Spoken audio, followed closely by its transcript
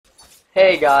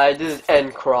Hey guys, this is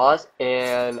NCross,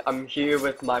 and I'm here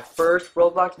with my first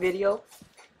Roblox video.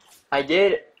 I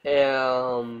did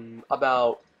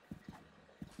about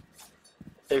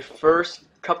a first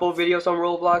couple videos on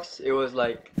Roblox. It was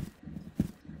like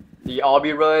the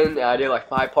obby run, and I did like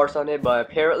 5 parts on it, but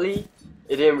apparently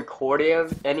it didn't record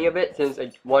any of it since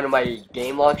one of my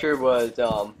game launcher was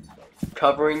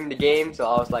covering the game, so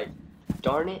I was like,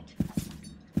 darn it.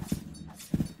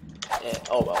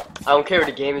 Oh well, I don't care if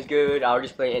the game is good. I'll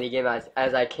just play any game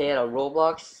as I can on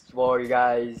Roblox for you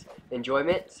guys'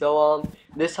 enjoyment. So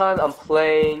this time I'm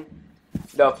playing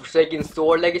the Forsaken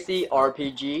Sword Legacy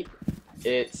RPG.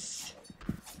 It's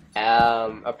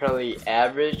apparently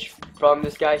average from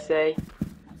this guy say.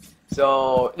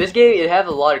 So this game, it has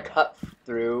a lot of cut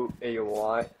through if you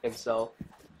want, and so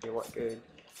you want good.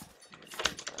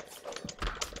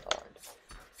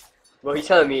 Well, he's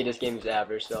telling me this game is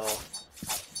average, so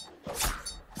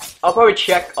I'll probably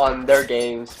check on their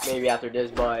games maybe after this,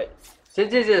 but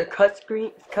since this is a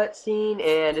cutscene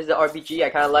and this is an RPG, I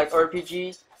kind of like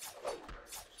RPGs.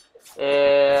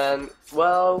 And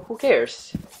well, who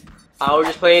cares? I'll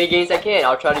just play any games I can.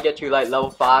 I'll try to get to like level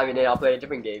 5, and then I'll play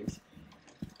different games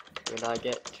when I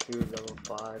get to level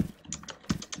 5.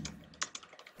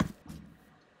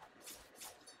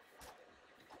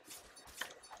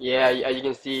 Yeah, as you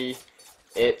can see,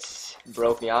 it's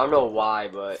broken. I don't know why,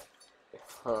 but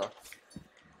huh.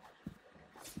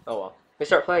 Oh well. Let's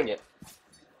start playing it.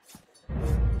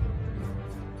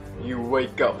 You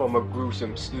wake up from a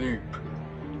gruesome sleep.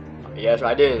 Yes,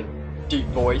 I did. Deep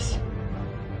voice.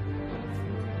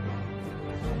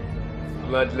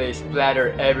 Blood lay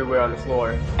splattered everywhere on the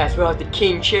floor, as well as the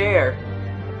king chair.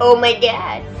 Oh my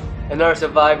god! Another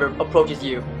survivor approaches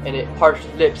you, and it parched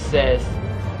lips says,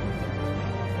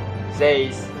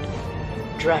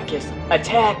 Dracus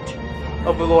attacked!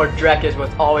 Overlord Dracus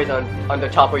was always on the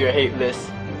top of your hate list.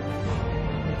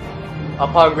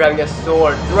 Upon grabbing a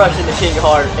sword, rush into King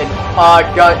Heart,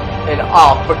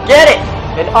 forget it!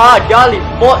 And golly,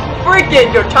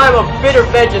 freaking your time of bitter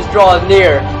vengeance draws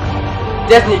near.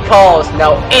 Destiny calls,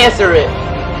 now answer it.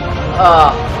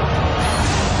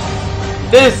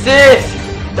 This is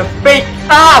the fake.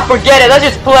 Forget it. Let's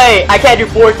just play. I can't do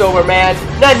voiceover, man.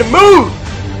 Not in the mood.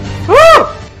 Woo!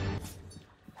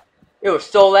 It was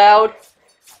so loud.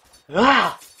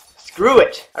 Screw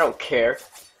it. I don't care.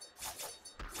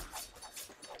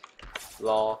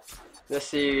 Lol. Let's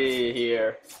see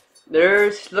here.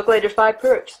 Look like there's 5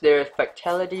 perks. There's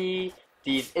Fatality,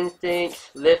 Thieves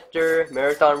Instincts, Lifter,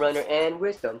 Marathon Runner, and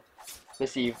Wisdom.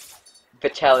 Let's see.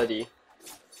 Fatality.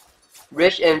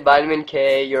 Rich in vitamin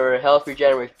K, your health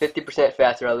regenerates 50%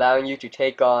 faster, allowing you to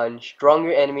take on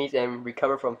stronger enemies and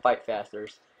recover from fight faster.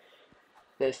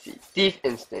 Let's see. Thief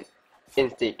Instincts.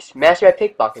 Master at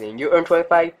pickpocketing. You earn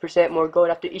 25% more gold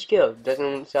after each kill.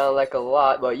 Doesn't sound like a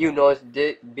lot, but you know it's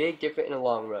big different in the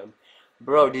long run.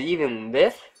 Bro, do you even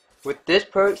live? With this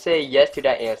perk, say yes to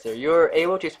that answer. You're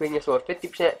able to swing your sword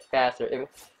 50% faster,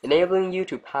 enabling you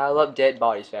to pile up dead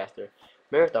bodies faster.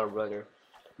 Marathon Runner.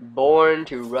 Born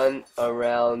to run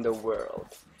around the world.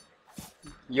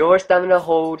 Your stamina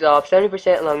holds off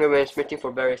 70% longer when sprinting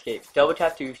for better escape. Double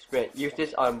tap to sprint. Use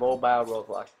this on mobile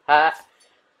Roblox.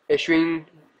 Extreme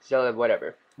Zealot,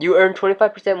 whatever. You earn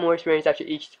 25% more experience after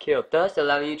each kill, thus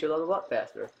allowing you to level up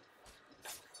faster.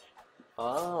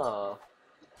 I'm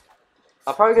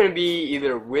probably gonna be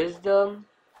either Wisdom,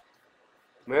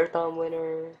 Marathon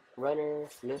Runner,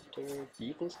 Lifter,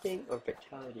 Deep Instinct, or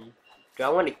Fatality. Do I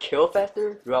want to kill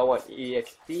faster? Do I want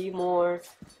EXP more?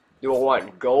 Do I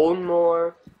want gold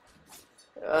more?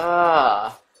 Do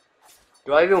I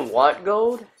even want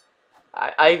gold?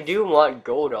 I do want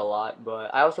gold a lot,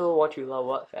 but I also want to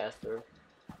level up faster.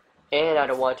 And I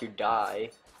don't want to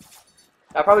die.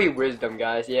 I'll probably Wisdom,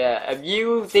 guys. Yeah, if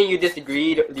you think you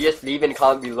disagreed, just leave in the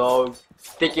comment below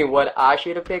thinking what I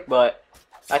should have picked, but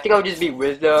I think I'll just be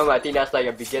Wisdom. I think that's like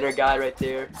a beginner guide right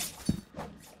there.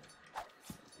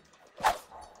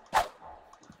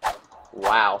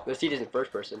 Wow, let's see this in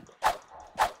first person.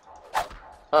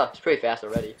 It's pretty fast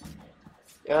already.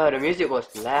 The music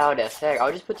was loud as heck.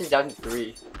 I'll just put this down to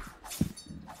 3.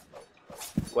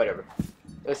 Whatever.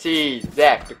 Let's see,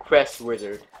 Zach, the quest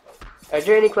wizard. Are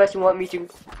there any quests you want me to?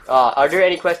 Are there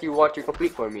any quests you want to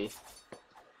complete for me?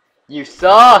 You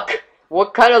suck!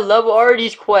 What kind of level are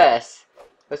these quests?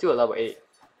 Let's do a level 8.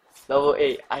 Level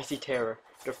 8, Icy Terror.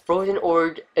 The frozen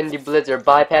org and the blizzard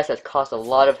bypass has caused a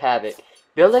lot of havoc.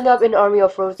 Building up an army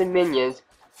of frozen minions.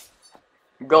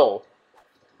 Goal.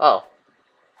 Oh.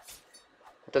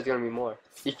 I thought there was gonna be more.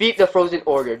 Defeat the frozen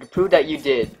order to prove that you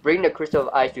did. Bring the crystal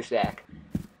of ice to Zach.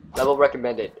 Level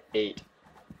recommended 8.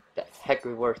 That heck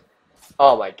was worth.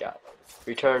 Oh my god.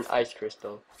 Return ice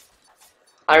crystal.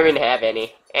 I don't even have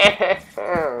any.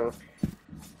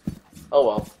 Oh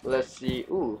well, let's see.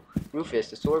 Ooh, Rufus,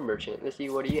 the sword merchant. Let's see,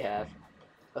 what do you have?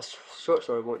 A short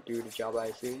sword won't do the job, I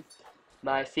assume.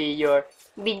 Might see your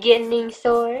beginning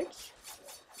swords.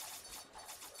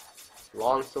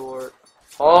 Long sword.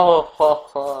 Oh, ho,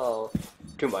 ho.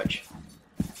 Too much.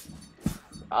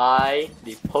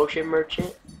 The potion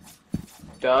merchant.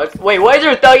 Thug. Wait, why is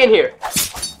there a thug in here?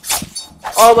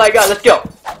 Oh my god, let's go.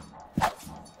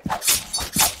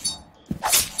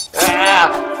 Ah!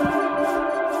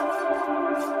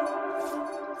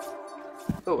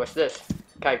 Ooh, what's this?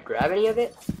 Can I grab any of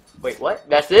it? Wait, what?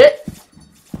 That's it?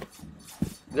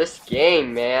 This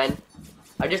game, man.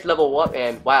 I just leveled up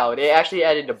and wow, they actually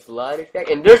added the blood effect.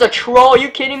 And there's a troll, are you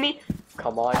kidding me?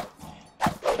 Come on.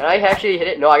 Can I actually hit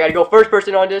it? No, I gotta go first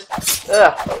person on this.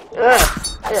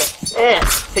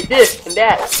 Take this and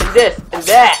that and this and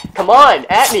that. Come on,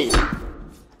 at me.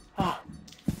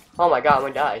 Oh my god, I'm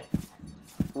gonna die.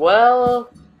 Well,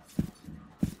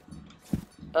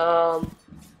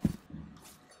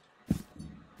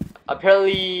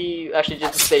 apparently, actually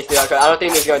just stay still. I don't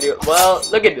think this is gonna do it. Well,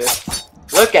 look at this.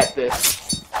 Look at this.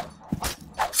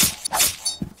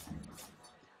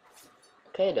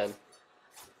 Okay then.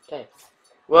 Okay.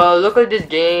 Well, look at this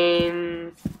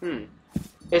game.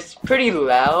 It's pretty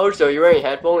loud, so you're wearing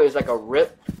headphones. It's like a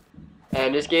rip.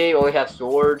 And this game only has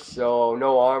swords, so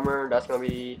no armor. That's gonna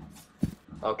be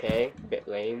okay. A bit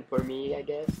lame for me, I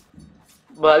guess.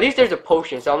 But at least there's a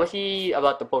potion, so I'm gonna see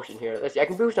about the potion here. Let's see, I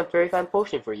can do some very fine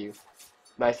potion for you.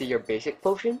 Might I see your basic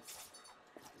potion?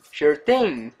 Sure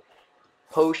thing.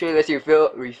 Potion, let's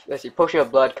see, potion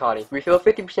of blood conning. Refill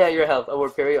 50% of your health over a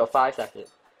period of 5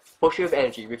 seconds. Potion of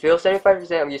energy. Refill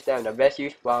 75% of your stamina. Best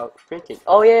used while sprinting.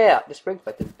 Oh yeah, the sprint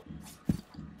button.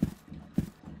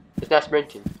 It's not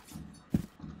sprinting.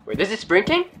 Wait, this is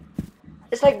sprinting?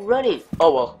 It's like running.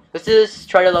 Oh well, let's just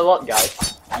try to level up,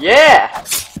 guys. Yeah!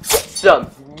 Get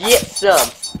some! Get some!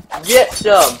 Get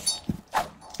some!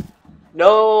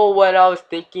 No, when I was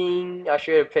thinking I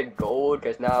should have picked gold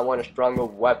because now I want a stronger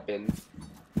weapon.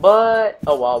 But,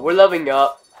 oh well, we're leveling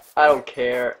up. I don't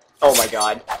care. Oh my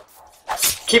god.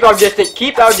 Keep our distance.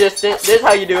 Keep our distance. This is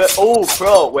how you do it. Oh,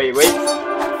 pro. Wait, wait.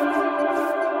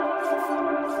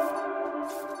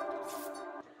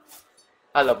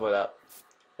 I leveled up.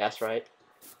 That's right.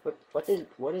 What is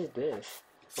this?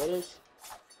 Is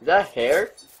that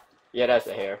hair? Yeah, that's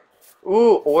the hair.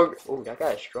 Ooh, that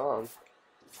guy is strong.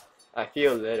 I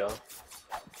feel little.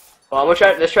 Well,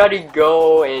 let's try to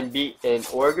go and beat an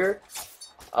ogre.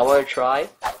 I wanna try.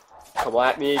 Come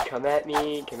at me, come at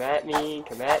me, come at me,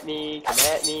 come at me, come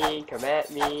at me, come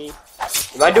at me.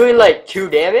 Am I doing like 2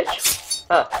 damage?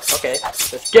 Huh, okay.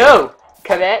 Let's go!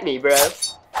 Come at me, bro.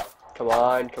 Come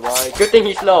on, come on. Good thing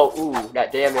he's slow. Ooh,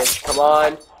 that damage. Come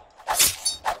on.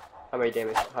 How many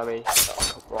damage? How many?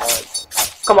 Oh, come on.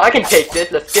 Come on, I can take this.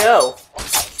 Let's go.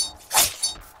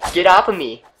 Get off of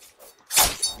me.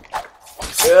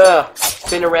 Ugh.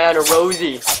 Spin around a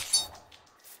rosy.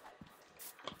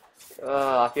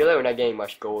 I feel like we're not getting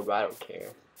much gold, but I don't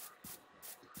care.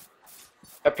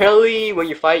 Apparently, when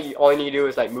you fight, all you need to do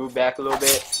is like move back a little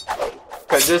bit.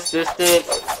 Cause this distance,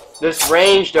 this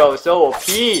range though is so OP.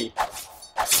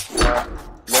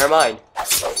 Never mind.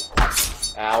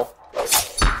 Ow.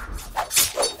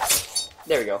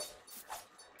 There we go.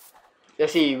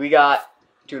 Let's see, we got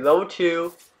to level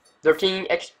 2, 13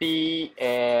 XP,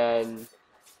 and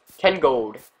 10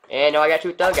 gold. And now I got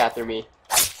 2 thugs after me.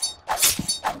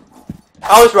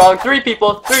 I was wrong. 3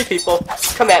 people. 3 people.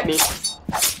 Come at me.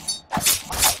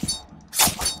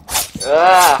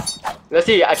 Let's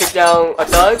see. I took down a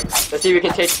thug. Let's see if we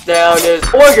can take down this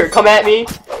ogre. Come at me.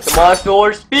 Come on,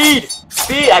 sword. Speed.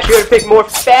 Speed. I should have picked more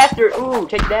faster. Ooh,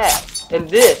 take that. And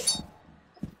this.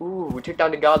 Ooh, we took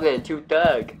down the goblin and 2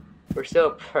 thug. We're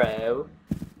so pro.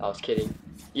 I was kidding.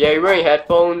 Yeah, you're wearing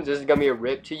headphones. This is gonna be a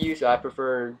rip to you, so I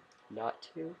prefer not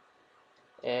to.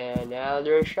 And now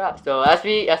they're in shot. So as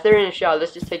they're in shot,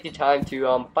 let's just take the time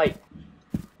to fight.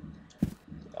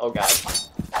 Oh god.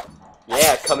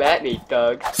 Yeah, come at me,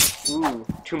 thug. Ooh,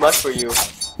 too much for you.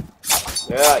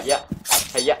 Yeah.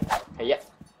 Hey.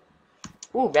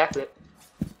 Ooh, backflip.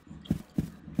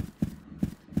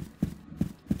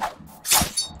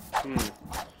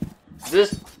 Is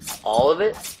this all of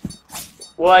it?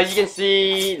 Well, as you can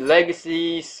see,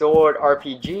 Legacy Sword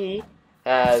RPG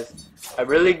has a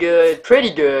really good,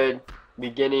 pretty good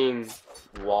beginning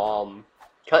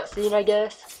cutscene, I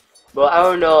guess. But I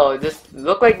don't know. Just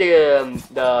look like the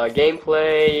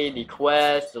gameplay, the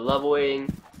quest, the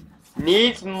leveling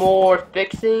needs more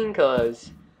fixing.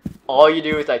 Cause all you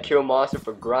do is like kill monster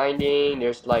for grinding.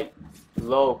 There's like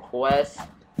low quest.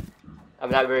 I'm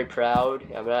not very proud.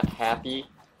 I'm not happy.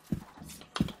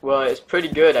 Well, it's pretty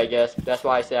good, I guess. That's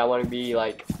why I say I want to be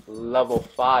like level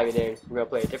 5, and then we're gonna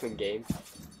play a different game.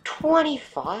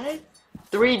 25?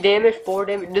 3 damage, 4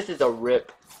 damage. This is a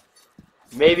rip.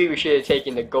 Maybe we should have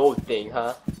taken the gold thing,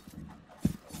 huh?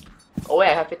 Oh wait,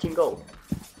 I have 15 gold.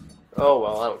 Oh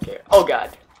well, I don't care. Oh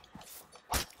god.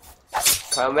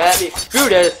 Come at me. Screw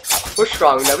this. We're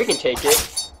strong enough. We can take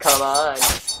it. Come on.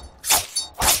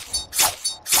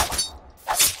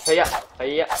 Hiya,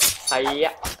 hiya,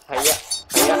 hiya, hiya,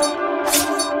 hiya.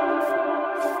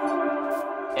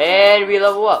 And we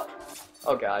level up.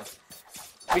 Oh god.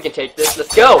 We can take this.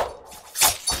 Let's go.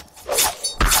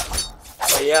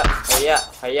 Hiya, hiya,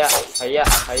 hiya, hiya,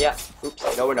 hiya.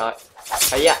 Oops, no we're not.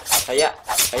 Hiya, hiya,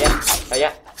 hiya, hiya,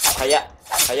 hiya,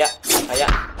 hiya, hiya,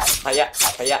 hiya,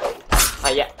 hiya,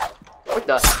 hiya. What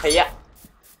the? Hiya.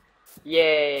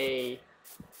 Yay.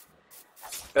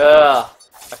 Ugh.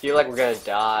 I feel like we're gonna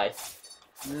die.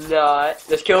 Not.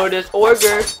 Let's kill this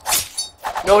ogre.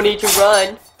 No need to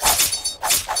run.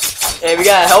 And we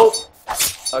got help.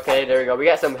 Okay, there we go. We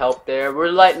got some help there.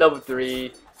 We're like level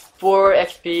 3. 4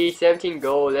 XP, 17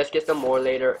 gold. Let's get some more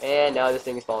later. And now this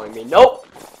thing is following me. Nope.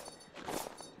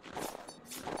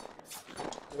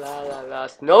 La la la.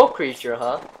 Snow creature,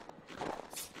 huh?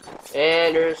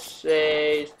 And there's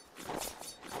a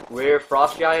weird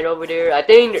frost giant over there. I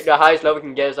think the highest level we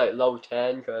can get is like level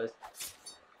 10, because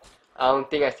I don't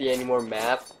think I see any more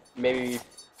map. Maybe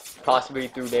possibly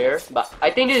through there. But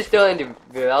I think this is still in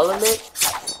development.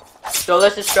 So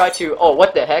let's just try to... Oh,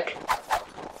 what the heck?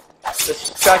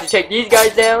 Let's try to take these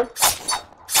guys down.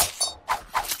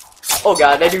 Oh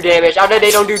god, they do damage. I know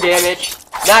they don't do damage.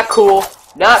 Not cool.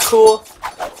 Not cool.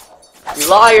 You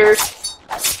liars.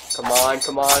 Come on,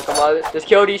 come on, come on. Let's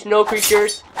kill these snow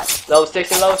creatures. Level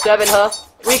 6 and level 7, huh?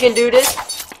 We can do this.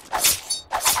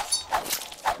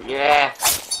 Yeah.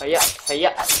 Hiya,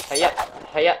 hiya, hiya,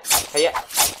 hiya, hiya.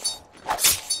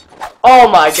 Oh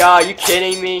my god, you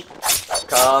kidding me?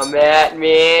 Come at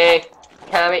me.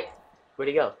 Come at... Where'd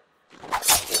he go?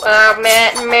 Come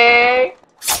at me.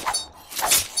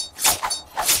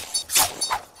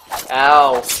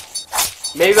 Ow.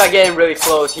 Maybe by getting really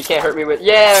close, he can't hurt me with...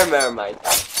 Yeah, never mind.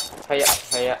 Hiya,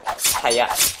 hiya, hiya,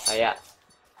 hiya.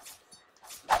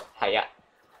 Hiya.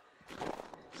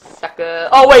 Sucker.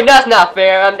 Oh wait, that's not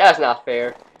fair. That's not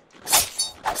fair.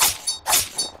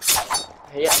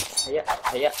 Hiya, hiya,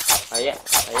 hiya, hiya,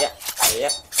 hiya, hiya.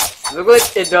 Look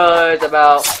what it does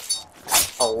about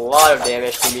a lot of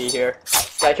damage to me here.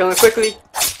 Gotta kill him quickly.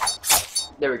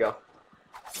 There we go.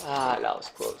 Ah, that was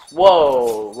close.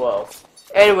 Whoa, whoa.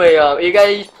 Anyway, if you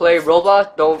guys play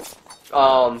Roblox, don't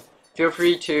feel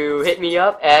free to hit me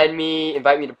up, add me,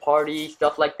 invite me to parties,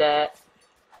 stuff like that.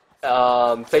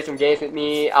 Play some games with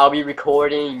me. I'll be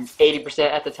recording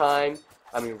 80% at the time.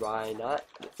 I mean, why not?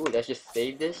 Ooh, let's just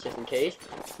save this just in case.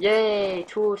 Yay,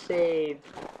 tool save.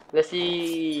 Let's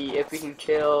see if we can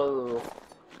kill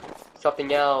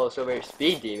something else over here.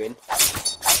 Speed demon.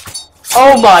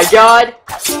 Oh my god!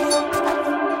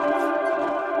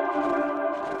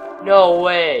 No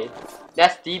way.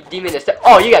 That's deep demon.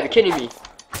 Oh, you gotta be kidding me.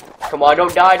 Come on,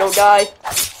 don't die, don't die.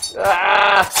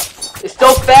 Ah, it's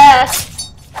so fast.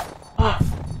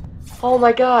 Oh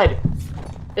my god.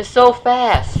 It's so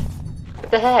fast. What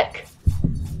the heck?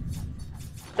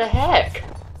 What the heck?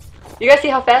 You guys see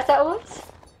how fast that was?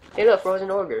 Hey look, frozen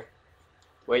ogre.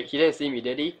 Wait, he didn't see me,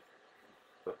 did he?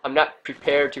 I'm not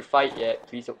prepared to fight yet.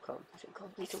 Please don't come. Please don't come.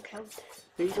 Please don't come.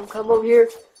 Please don't come over here.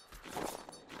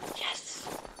 Yes.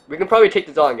 We can probably take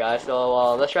this on, guys.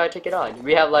 So let's try to take it on.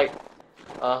 We have like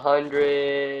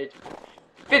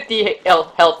 150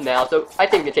 health now, so I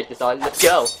think we can take this on. Let's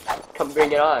go. Come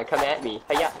bring it on. Come at me.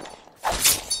 Hiya.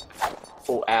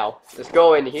 Oh, ow. Let's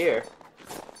go in here.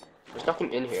 There's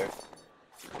nothing in here.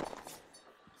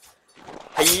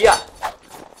 Hiya.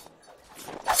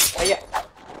 Hiya.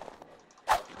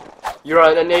 You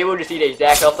are unable to see the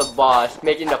exact health of the boss,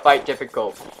 making the fight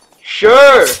difficult.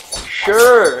 Sure!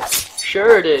 Sure!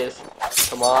 Sure it is.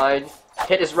 Come on.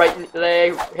 Hit his right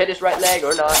leg. Hit his right leg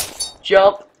or not.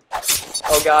 Jump.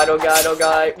 Oh god, oh god, oh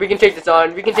god. We can take this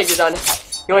on. We can take this on.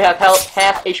 You only have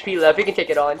half HP left. We can take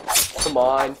it on. Come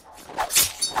on.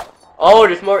 Oh,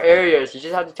 there's more areas. You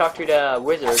just have to talk to the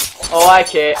wizard. Oh, I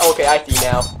can't. Okay, I see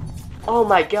now. Oh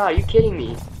my god, you kidding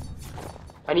me?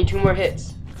 I need 2 more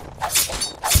hits.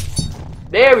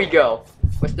 There we go.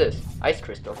 What's this? Ice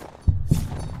crystal.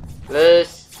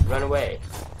 Let's run away.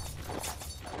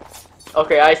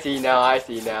 Okay, I see now. I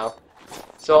see now.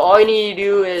 So all you need to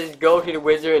do is go to the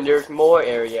wizard and there's more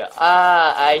area.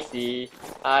 Ah, I see.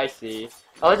 I see.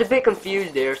 I was a bit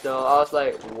confused there, so I was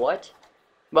like, what?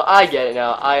 But I get it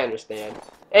now. I understand.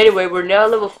 Anyway, we're now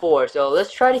level 4, so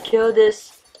let's try to kill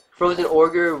this frozen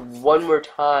ogre one more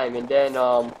time, and then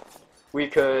we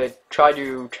could try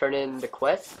to turn in the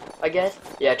quest, I guess.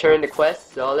 Yeah, turn in the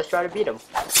quest. So let's try to beat him.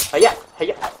 Hiya,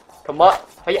 hiya. Come on,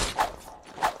 hiya.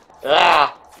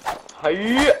 Ah,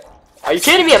 hiya. Are you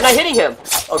kidding me? I'm not hitting him.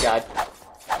 Oh god.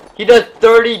 He does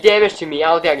 30 damage to me.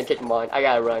 I don't think I can take him on. I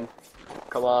gotta run.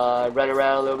 Come on, run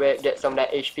around a little bit, get some of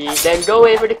that HP, then go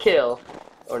in for the kill.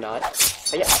 Or not.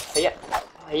 Hiya, hiya,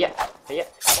 hiya, hiya,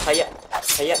 hiya, hiya,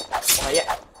 hiya,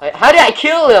 hiya. How did I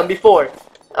kill him before?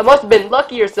 I must have been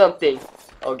lucky or something.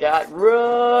 Oh god,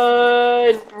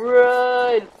 run,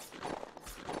 run.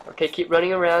 Okay, keep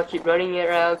running around, keep running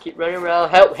around, keep running around.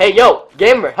 Help, hey yo,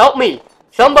 gamer, help me.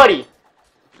 Somebody.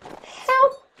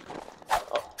 Help.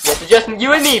 Oh, this is just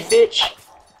you and me, bitch.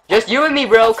 Just you and me,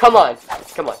 bro. Come on.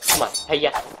 Come on, come on.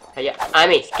 Hiya, hiya. I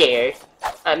ain't scared.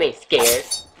 I ain't scared.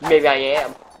 Maybe I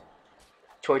am.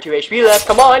 22 HP left.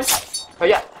 Come on.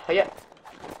 Hiya, hiya.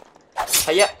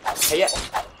 Hiya, hiya.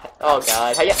 Oh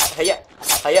god. Hiya, hiya,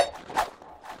 hiya.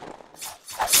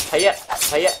 Hiya,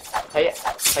 hiya, hiya,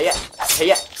 hiya,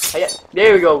 hiya, hiya.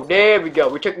 There we go. There we go.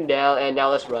 We took him down, and now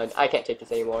let's run. I can't take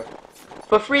this anymore.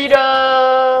 For freedom!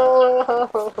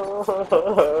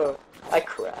 I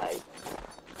cried.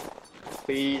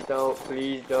 Please don't,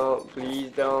 please don't,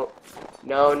 please don't.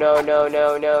 No, no, no,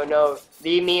 no, no, no.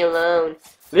 Leave me alone.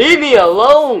 Leave me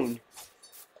alone!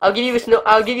 I'll give you a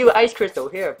I'll give you an ice crystal.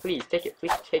 Here, please, take it,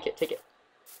 please, take it, take it.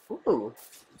 Ooh.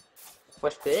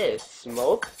 What's this?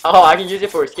 Smoke? Oh, I can use it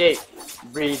for escape.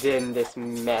 Breathe in this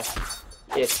mess.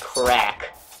 It's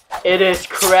crack. It is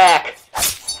crack.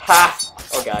 Ha!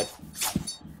 Oh god.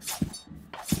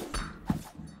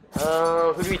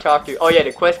 Who do we talk to? Oh yeah,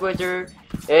 the quest wizard.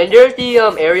 And there's the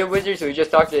area wizard, so we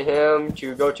just talked to him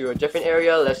to go to a different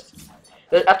area.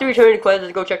 After returning the quest,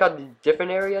 let's go check out the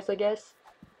different areas, I guess.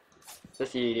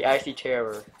 Let's see, the Icy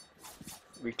Terror.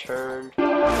 Returned.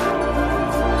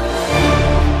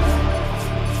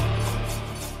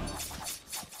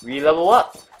 We level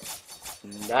up.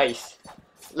 Nice.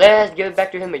 Let's give it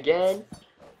back to him again.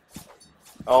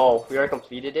 Oh, we already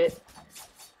completed it.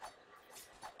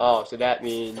 Oh, so that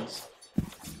means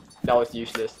that was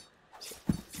useless.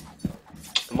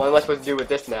 What am I supposed to do with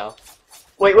this now?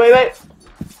 Wait, wait, wait!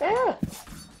 Yeah!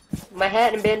 My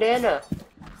hat and bandana!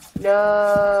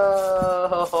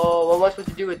 No! What am I supposed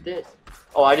to do with this?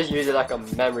 Oh, I just use it like a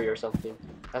memory or something.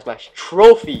 That's my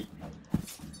trophy!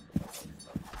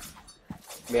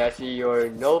 May I see your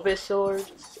novice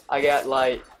swords? I got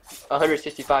like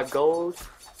 165 gold.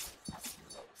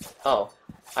 Oh,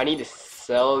 I need to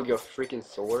sell your freaking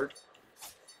sword?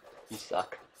 You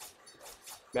suck.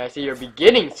 May I see your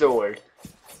beginning sword?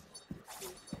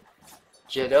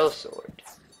 Jadel sword.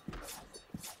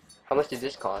 How much did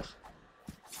this cost?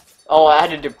 Oh, I had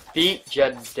to defeat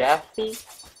Jadafi?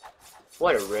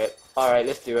 What a rip. Alright,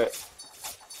 let's do it.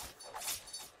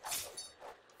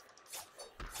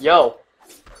 Yo!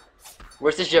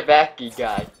 Where's this Javaki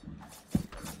guy?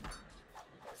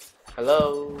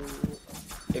 Hello?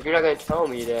 If you're not gonna tell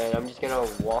me, then I'm just gonna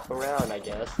walk around, I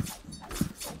guess.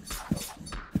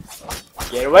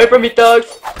 Get away from me, thugs!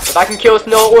 If I can kill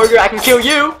Snow Ogre, I can kill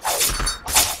you!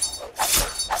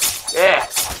 Yeah!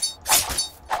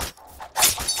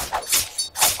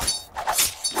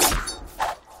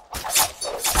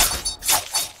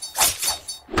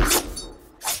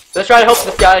 Let's try to help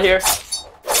this guy here.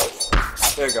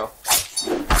 There we go.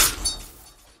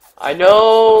 I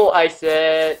know I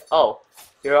said... Oh.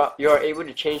 You're able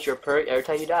to change your perk every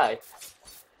time you die.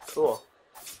 Cool.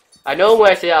 I know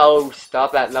when I say I'll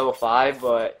stop at level 5,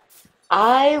 but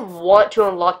I want to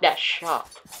unlock that shop.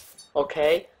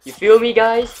 Okay? You feel me,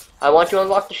 guys? I want to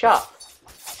unlock the shop.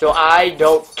 So I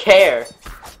don't care.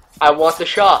 I want the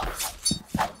shop.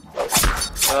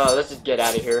 Let's just get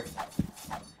out of here.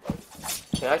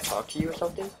 Can I talk to you or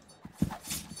something?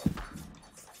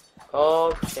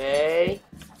 Okay.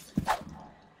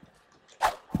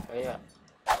 Oh, yeah.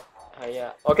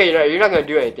 Yeah. Okay, you're not gonna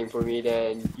do anything for me,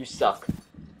 then you suck.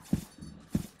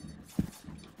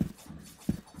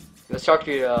 Let's talk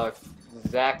to the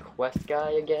Zach quest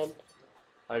guy again.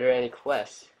 Are there any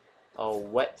quests? A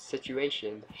wet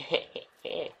situation.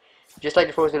 Just like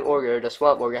the frozen ogre, the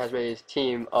swamp ogre has raised a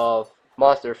team of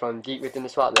monsters from deep within the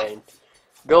swampland.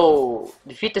 Go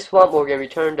defeat the swamp ogre and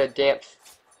return the damp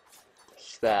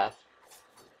staff.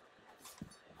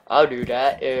 I'll do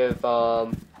that if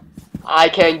I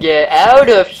can get out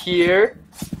of here.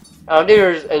 I don't think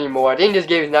there's any more. I think this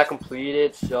game is not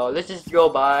completed, so let's just go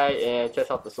by and test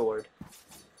out the sword.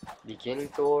 Beginning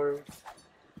sword.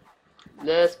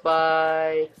 Let's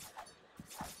buy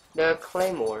the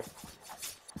claymore.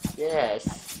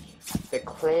 Yes. The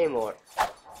claymore.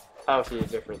 I don't see the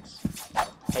difference.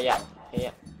 Hiya,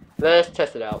 hiya. Let's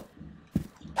test it out.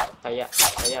 Hiya,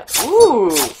 hiya.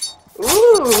 Ooh!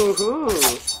 Ooh!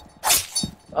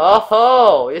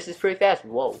 Oh, this is pretty fast.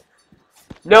 Whoa.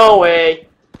 No way.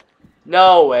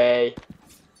 No way.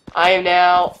 I am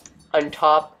now on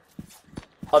top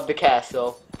of the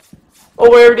castle.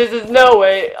 Oh, where this is no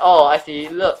way. Oh, I see.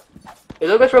 Look. It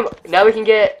looks like from now we can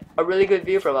get a really good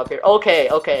view from up here. Okay,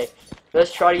 okay.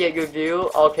 Let's try to get a good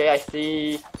view. Okay, I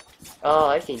see. Oh,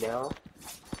 I see now.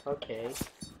 Okay.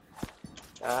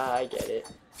 Ah, I get it.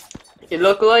 It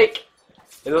looked like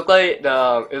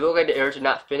the areas are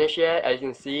not finished yet. As you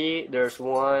can see, there's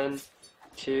 1,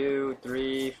 2,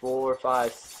 3, 4,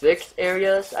 5, 6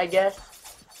 areas, I guess.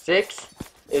 6.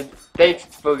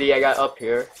 Thankfully, I got up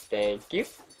here. Thank you.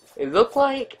 It looked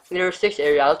like there were 6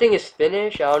 areas. I don't think it's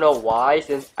finished. I don't know why,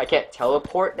 since I can't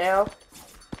teleport now.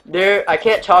 I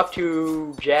can't talk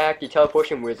to Jack, the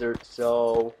teleportation wizard,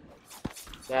 so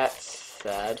that's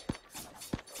sad.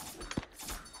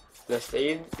 Let's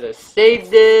save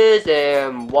this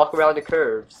and walk around the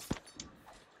curves.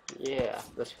 Yeah,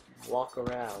 let's walk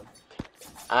around.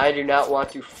 I do not want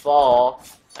to fall,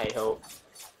 I hope.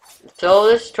 So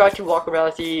let's try to walk around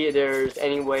and see if there's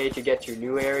any way to get to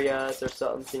new areas or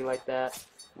something like that.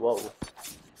 Whoa.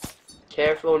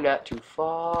 Careful not to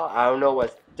fall. I don't know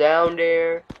what's down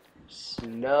there.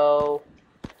 Snow.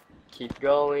 Keep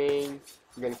going.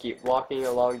 I'm gonna keep walking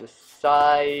along the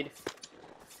side.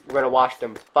 We're gonna watch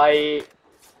them fight.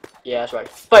 Yeah, that's right.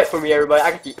 Fight for me, everybody.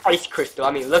 I got the ice crystal.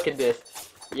 I mean, look at this.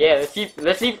 Yeah,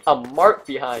 let's leave a mark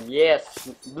behind. Yes,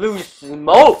 blue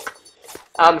smoke.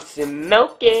 I'm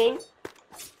smoking.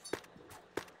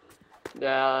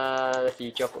 Let's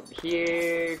see. Jump over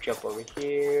here. Jump over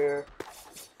here.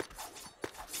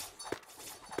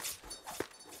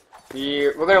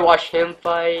 We're gonna watch him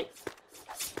fight.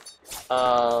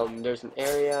 There's an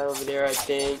area over there, I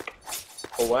think.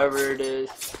 Or whatever it is.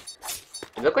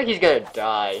 It looks like he's gonna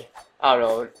die. I don't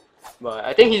know. But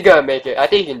I think he's gonna make it. I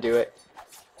think he can do it.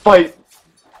 Fight!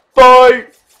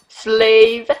 Fight!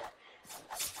 Slave!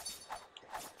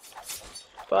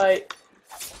 Fight!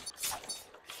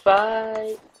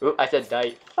 Fight! Oop, I said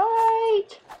die.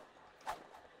 Fight!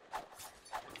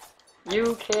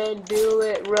 You can do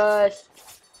it, Rust!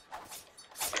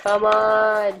 Come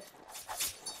on!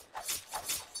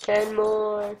 10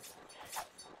 more!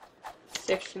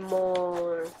 6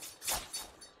 more.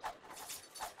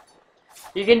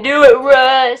 You can do it,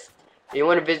 Rust! You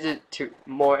want to visit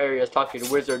more areas, talk to the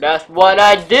wizard. That's what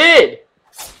I did!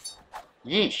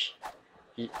 Yeesh.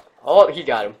 Oh, he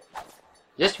got him.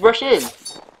 Just rush in.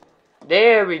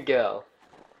 There we go.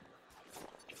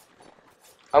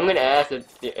 I'm going to ask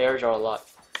if the areas are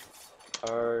unlocked.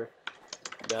 Are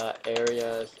the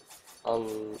areas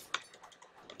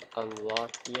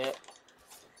unlocked yet?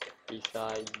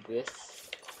 Besides this.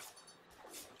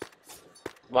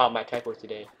 Wow, my typo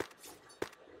today.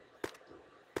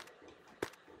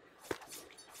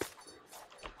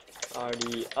 Are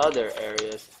the other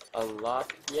areas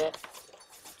unlocked yet?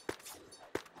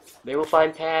 They will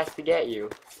find paths to get you.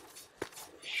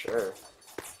 Sure.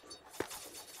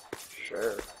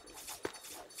 Sure.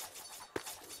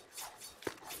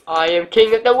 I am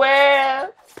king of the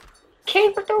world!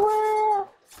 King of the world!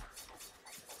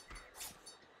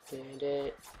 Did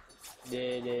it.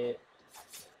 Did it.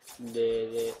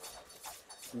 Did it.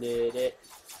 Did it.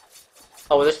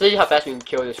 Oh, let's see how fast we can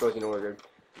kill this frozen organ.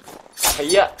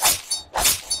 Yeah.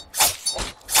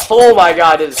 Oh my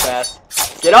god, this is fast.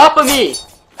 Get off of me!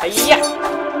 Yeah.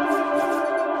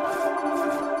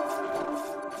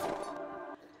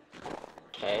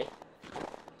 Okay.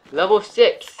 Level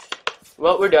 6.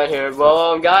 Well, we're done here.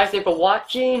 Well, guys, thanks for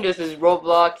watching. This is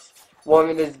Roblox. One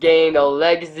in this game, the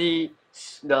Legacy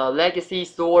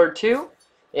Sword 2.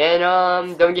 And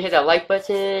don't forget to hit that like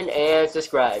button and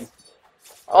subscribe.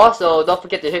 Also, don't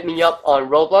forget to hit me up on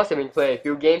Roblox and we can play a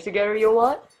few games together if you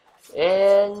want.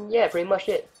 And yeah, pretty much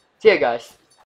it. See ya, guys.